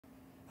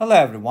Hello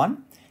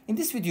everyone. In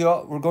this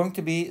video, we're going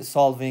to be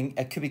solving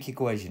a cubic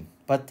equation,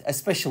 but a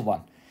special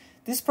one.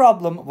 This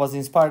problem was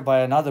inspired by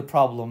another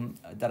problem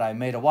that I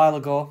made a while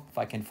ago. If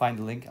I can find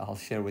the link, I'll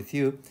share with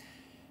you.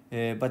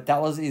 But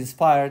that was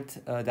inspired,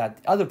 that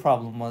other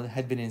problem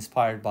had been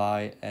inspired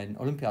by an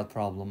Olympiad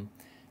problem.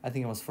 I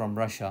think it was from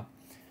Russia.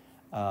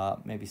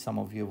 Maybe some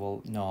of you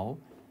will know.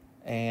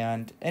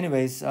 And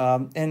anyways,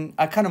 and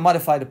I kind of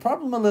modified the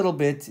problem a little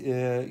bit,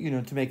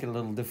 to make it a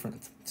little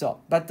different.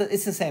 But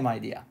it's the same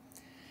idea.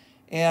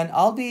 And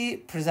I'll be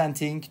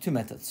presenting two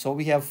methods. So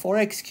we have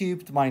 4x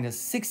cubed minus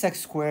 6x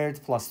squared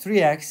plus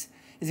 3x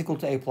is equal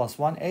to a plus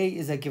 1. A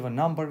is a given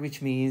number,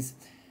 which means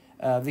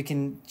we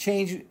can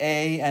change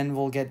a and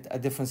we'll get a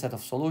different set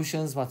of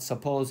solutions. But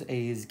suppose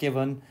a is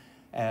given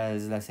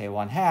as, let's say,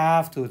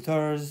 1/2,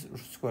 2/3,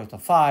 square root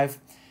of 5.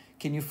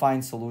 Can you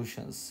find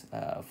solutions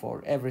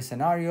for every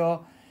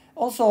scenario?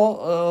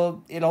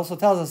 Also, it also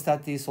tells us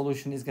that the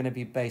solution is going to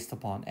be based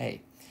upon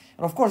a.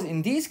 And of course,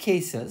 in these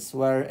cases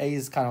where a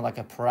is kind of like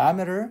a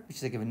parameter, which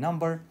is a given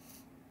number,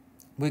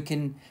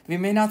 we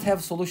may not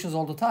have solutions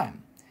all the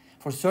time.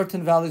 For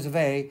certain values of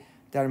a,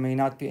 there may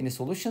not be any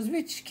solutions,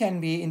 which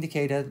can be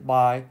indicated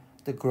by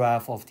the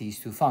graph of these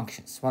two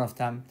functions. One of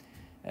them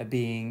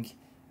being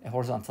a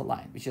horizontal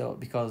line,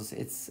 because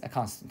it's a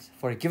constant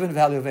for a given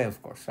value of a,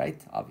 of course, right?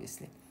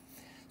 Obviously.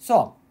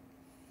 So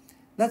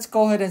let's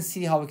go ahead and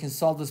see how we can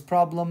solve this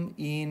problem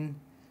in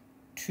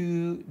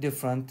two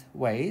different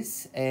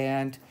ways.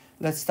 And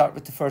let's start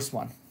with the first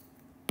one.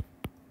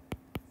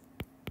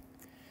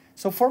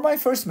 So for my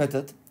first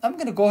method, I'm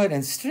going to go ahead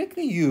and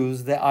strictly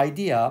use the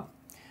idea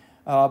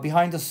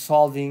behind the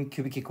solving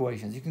cubic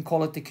equations. You can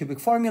call it the cubic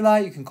formula.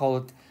 You can call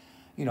it,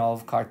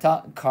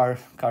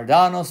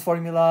 Cardano's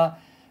formula,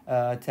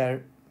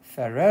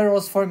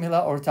 Ferrero's formula,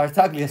 or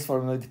Tartaglia's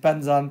formula. It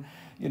depends on,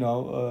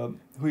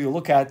 who you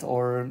look at,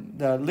 or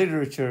the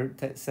literature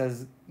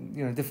says,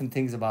 different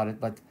things about it.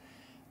 But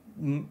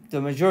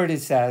the majority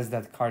says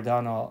that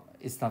Cardano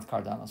is not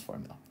Cardano's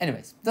formula.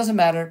 Anyways, doesn't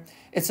matter.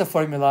 It's a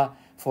formula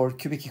for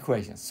cubic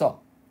equations. So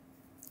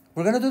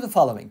we're going to do the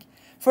following.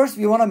 First,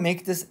 we want to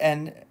make this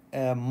an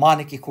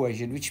monic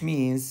equation, which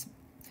means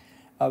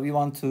we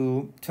want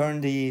to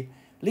turn the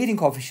leading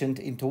coefficient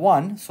into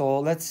 1. So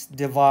let's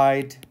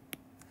divide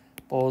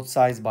both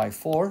sides by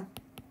 4.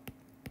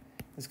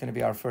 It's going to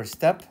be our first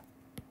step.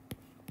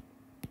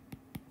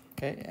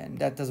 Okay, and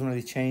that doesn't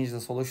really change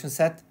the solution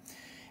set.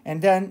 And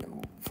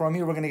then from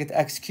here, we're going to get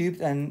x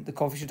cubed, and the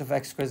coefficient of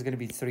x squared is going to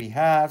be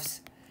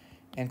 3/2,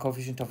 and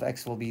coefficient of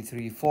x will be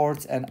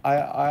 3/4. And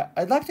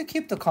I'd like to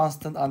keep the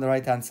constant on the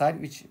right-hand side,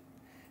 which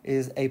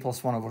is a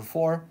plus 1 over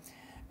 4,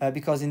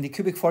 because in the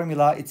cubic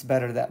formula, it's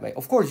better that way.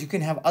 Of course, you can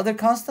have other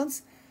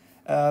constants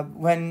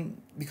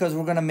because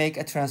we're going to make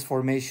a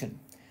transformation.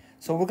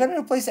 So we're going to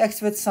replace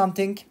x with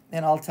something,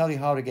 and I'll tell you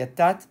how to get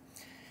that.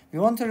 We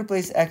want to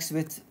replace x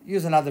with,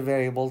 use another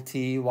variable,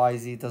 t, y,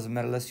 z, doesn't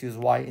matter. Let's use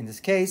y in this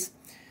case.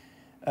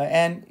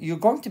 And you're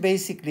going to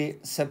basically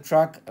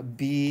subtract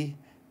b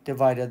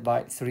divided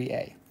by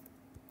 3a.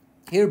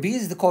 Here, b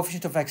is the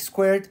coefficient of x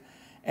squared,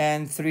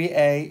 and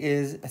 3a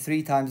is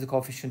 3 times the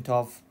coefficient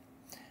of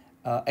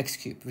x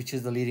cubed, which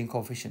is the leading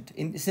coefficient.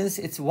 Since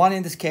it's 1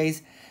 in this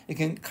case, you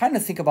can kind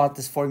of think about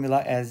this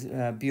formula as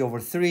b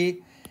over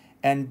 3,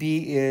 and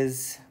b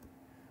is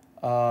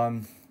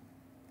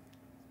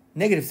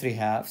negative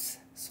 3/2.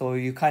 So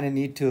you kind of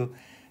need to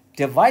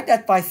divide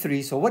that by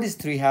 3. So what is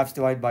 3/2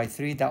 divided by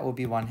 3? That will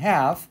be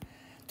 1/2.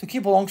 To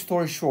keep a long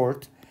story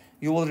short,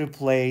 you will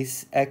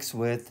replace x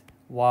with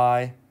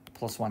y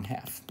plus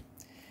 1/2.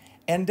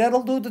 And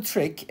that'll do the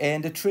trick.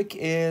 And the trick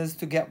is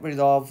to get rid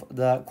of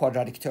the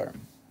quadratic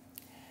term.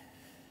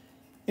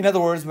 In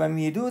other words, when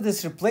we do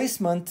this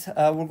replacement,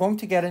 we're going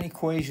to get an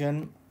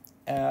equation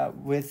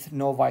with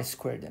no y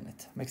squared in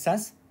it. Make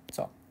sense?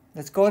 So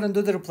let's go ahead and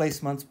do the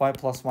replacements. Y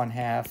plus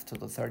 1/2 to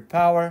the third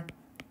power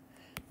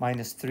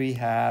minus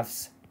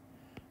 3/2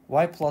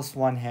 y plus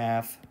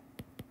 1/2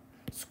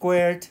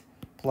 squared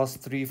plus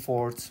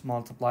 3/4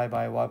 multiplied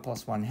by y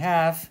plus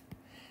 1/2.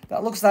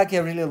 That looks like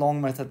a really long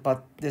method,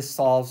 but this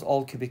solves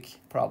all cubic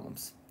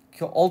problems,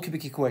 all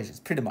cubic equations,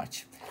 pretty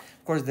much.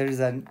 Of course, there is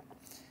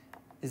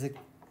a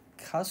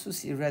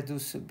casus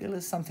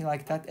irreducibilis, something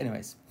like that.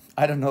 Anyways,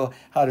 I don't know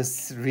how to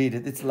read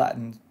it. It's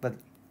Latin, but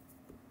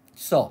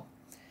so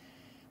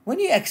when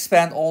you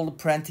expand all the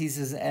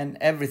parentheses and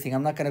everything,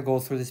 I'm not going to go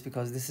through this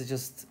because this is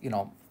just,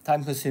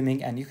 time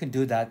consuming, and you can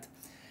do that,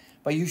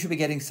 but you should be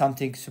getting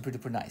something super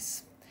duper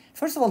nice.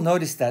 First of all,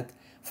 notice that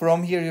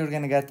from here, you're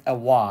going to get a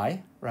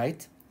y,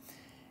 right?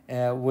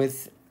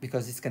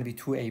 Because it's going to be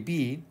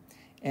 2ab,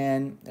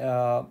 and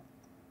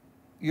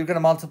you're going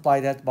to multiply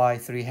that by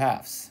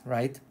 3/2,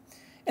 right?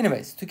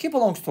 Anyways, to keep a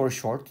long story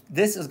short,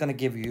 this is going to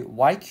give you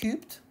y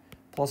cubed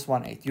plus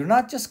 1/8. You're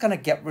not just going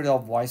to get rid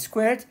of y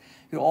squared.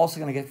 You're also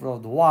going to get rid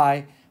of the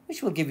y,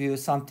 which will give you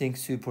something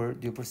super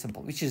duper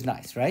simple, which is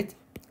nice, right?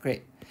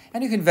 Great.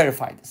 And you can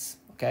verify this,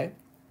 okay?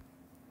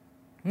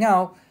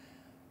 Now,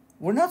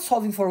 we're not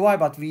solving for y,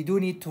 but we do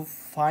need to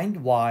find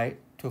y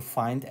to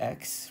find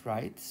x,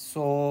 right?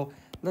 So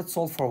let's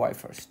solve for y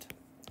first.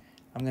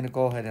 I'm going to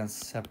go ahead and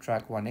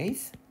subtract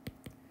 1/8,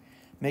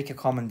 make a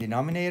common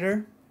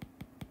denominator,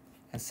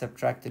 and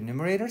subtract the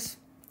numerators.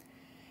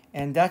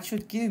 And that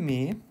should give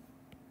me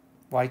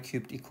y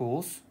cubed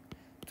equals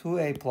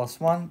 2a plus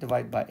 1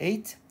 divided by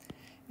 8.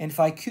 And if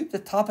I cube the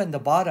top and the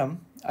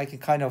bottom, I can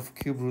kind of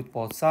cube root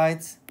both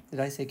sides. Did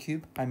I say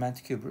cube? I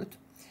meant cube root.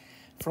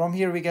 From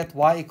here, we get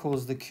y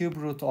equals the cube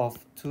root of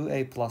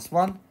 2a plus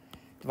 1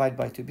 divided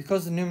by 2.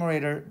 Because the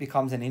numerator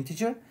becomes an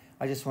integer,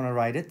 I just want to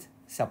write it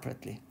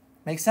separately.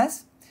 Make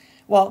sense?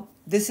 Well,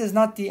 this is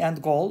not the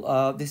end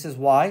goal. This is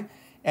y.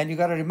 And you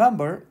got to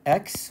remember,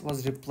 x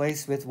was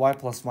replaced with y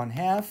plus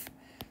 1/2.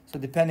 So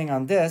depending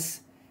on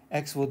this,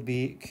 x would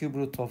be cube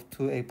root of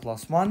 2a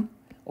plus 1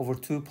 over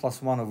 2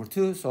 plus 1 over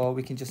 2. So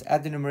we can just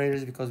add the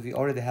numerators because we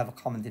already have a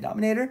common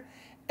denominator.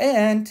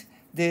 And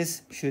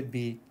this should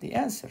be the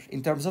answer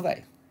in terms of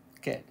a.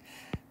 Okay,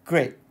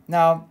 great.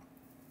 Now,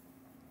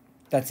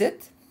 that's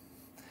it?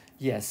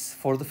 Yes,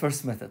 for the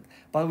first method.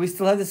 But we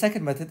still have the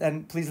second method,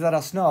 and please let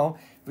us know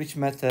which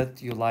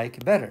method you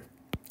like better.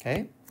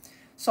 Okay,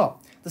 so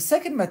the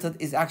second method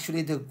is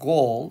actually the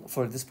goal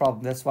for this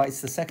problem. That's why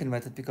it's the second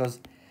method, because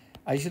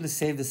I usually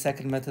save the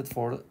second method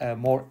for a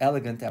more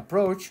elegant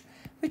approach,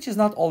 which is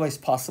not always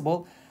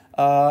possible,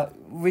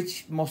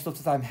 which most of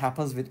the time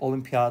happens with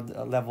Olympiad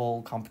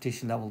level,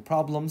 competition level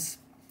problems.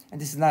 And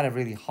this is not a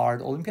really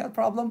hard Olympiad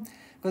problem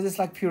because it's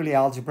like purely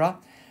algebra.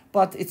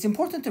 But it's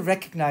important to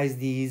recognize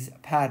these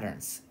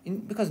patterns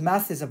because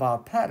math is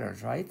about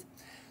patterns, right?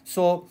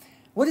 So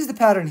what is the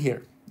pattern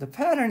here? The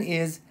pattern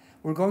is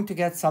we're going to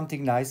get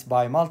something nice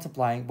by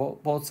multiplying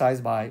both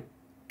sides by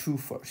 2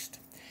 first.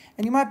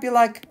 And you might be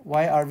like,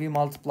 why are we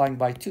multiplying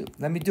by 2?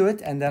 Let me do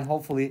it, and then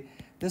hopefully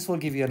this will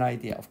give you an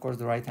idea. Of course,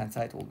 the right-hand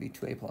side will be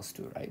 2a plus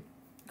 2, right?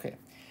 Okay.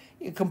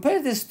 You compare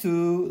this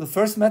to the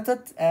first method,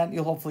 and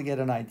you'll hopefully get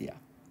an idea.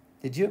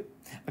 Did you?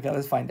 Okay,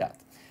 let's find out.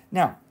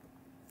 Now,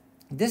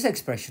 this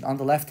expression on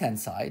the left-hand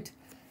side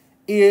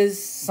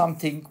is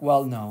something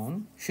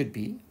well-known, should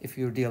be, if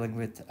you're dealing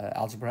with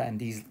algebra and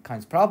these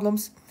kinds of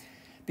problems,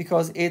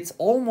 because it's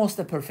almost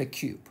a perfect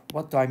cube.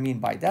 What do I mean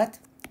by that?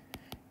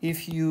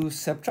 If you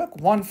subtract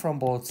 1 from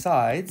both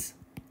sides,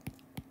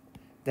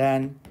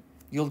 then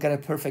you'll get a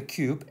perfect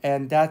cube,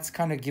 and that's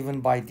kind of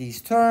given by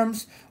these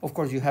terms. Of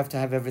course, you have to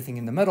have everything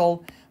in the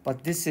middle,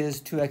 but this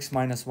is 2x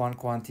minus 1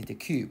 quantity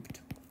cubed.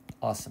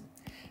 Awesome.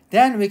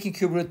 Then we can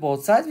cube root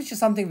both sides, which is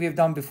something we've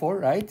done before,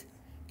 right?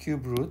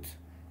 Cube root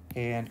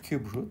and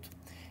cube root.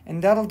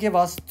 And that'll give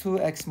us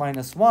 2x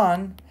minus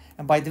 1.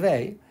 And by the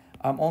way,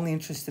 I'm only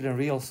interested in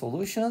real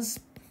solutions.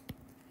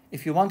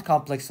 If you want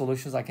complex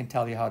solutions, I can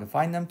tell you how to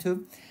find them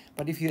too.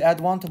 But if you add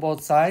 1 to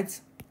both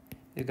sides,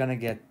 you're going to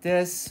get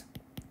this.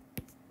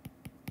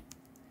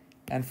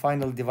 And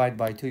finally divide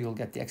by 2, you'll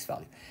get the x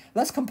value.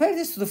 Let's compare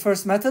this to the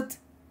first method.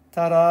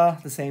 Ta-da,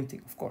 the same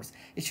thing, of course.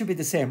 It should be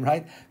the same,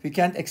 right? We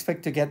can't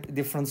expect to get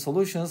different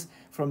solutions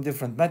from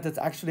different methods.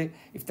 Actually,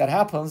 if that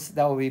happens,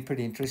 that would be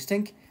pretty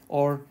interesting.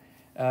 Or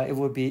it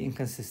would be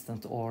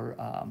inconsistent, or,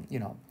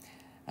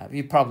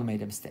 we probably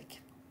made a mistake.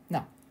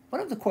 Now,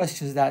 one of the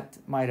questions that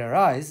might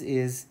arise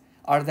is,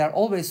 are there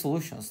always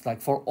solutions,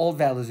 like for all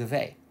values of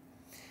a?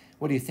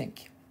 What do you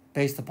think?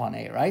 Based upon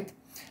a, right?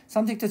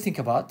 Something to think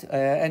about,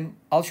 and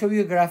I'll show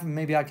you a graph and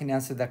maybe I can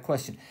answer that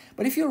question.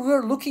 But if you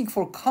were looking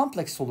for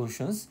complex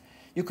solutions,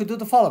 you could do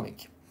the following.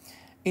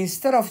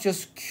 Instead of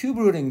just cube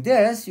rooting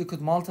this, you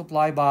could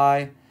multiply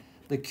by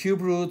the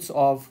cube roots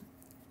of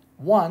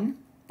 1,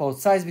 both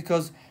sides,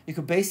 because you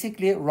could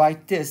basically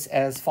write this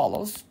as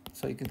follows.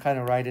 So you can kind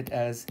of write it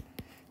as,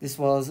 this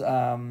was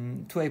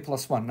 2a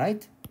plus 1,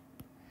 right?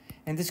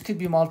 And this could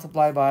be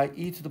multiplied by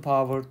e to the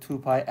power 2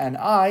 pi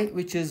ni,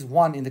 which is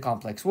 1 in the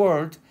complex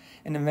world.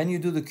 And then when you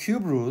do the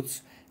cube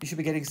roots, you should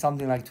be getting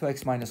something like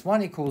 2x minus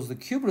 1 equals the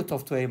cube root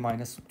of 2a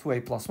minus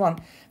 2a plus 1,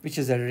 which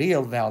is a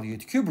real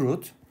valued cube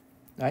root,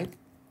 right?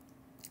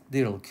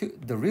 The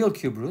real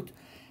cube root.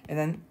 And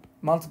then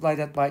multiply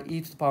that by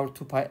e to the power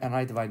 2 pi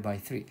ni divided by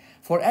 3.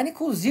 For n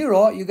equals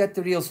 0, you get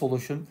the real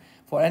solution.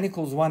 For n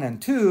equals 1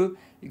 and 2,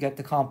 you get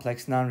the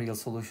complex non-real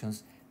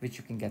solutions, which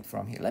you can get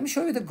from here. Let me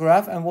show you the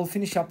graph, and we'll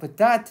finish up with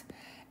that.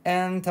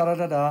 And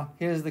ta-da-da-da,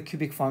 here's the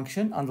cubic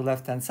function on the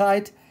left-hand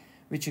side,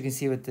 which you can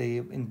see with the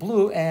in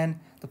blue, and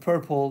the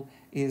purple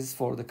is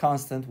for the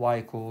constant y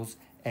equals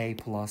a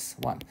plus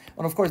 1.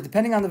 And of course,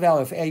 depending on the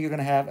value of a, you're going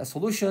to have a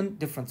solution,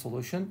 different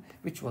solution,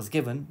 which was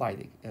given by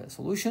the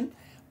solution.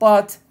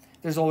 But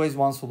there's always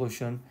one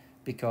solution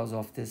because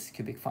of this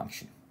cubic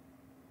function.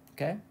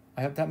 Okay?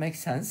 I hope that makes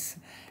sense.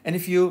 And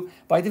if you,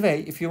 by the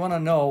way, if you want to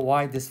know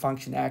why this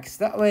function acts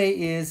that way,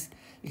 is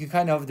you can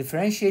kind of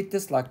differentiate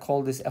this, like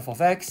call this f of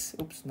x,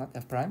 oops, not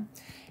f prime,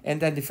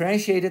 and then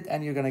differentiate it,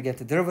 and you're going to get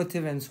the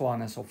derivative and so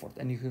on and so forth.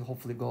 And you can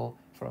hopefully go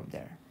from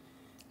there.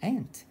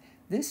 And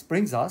this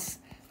brings us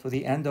to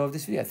the end of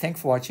this video. Thanks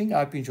for watching. I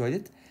hope you enjoyed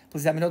it.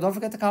 Please let me know. Don't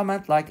forget to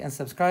comment, like, and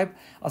subscribe.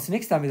 I'll see you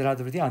next time with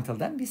another video. Until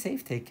then, be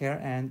safe, take care,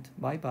 and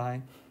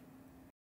bye-bye.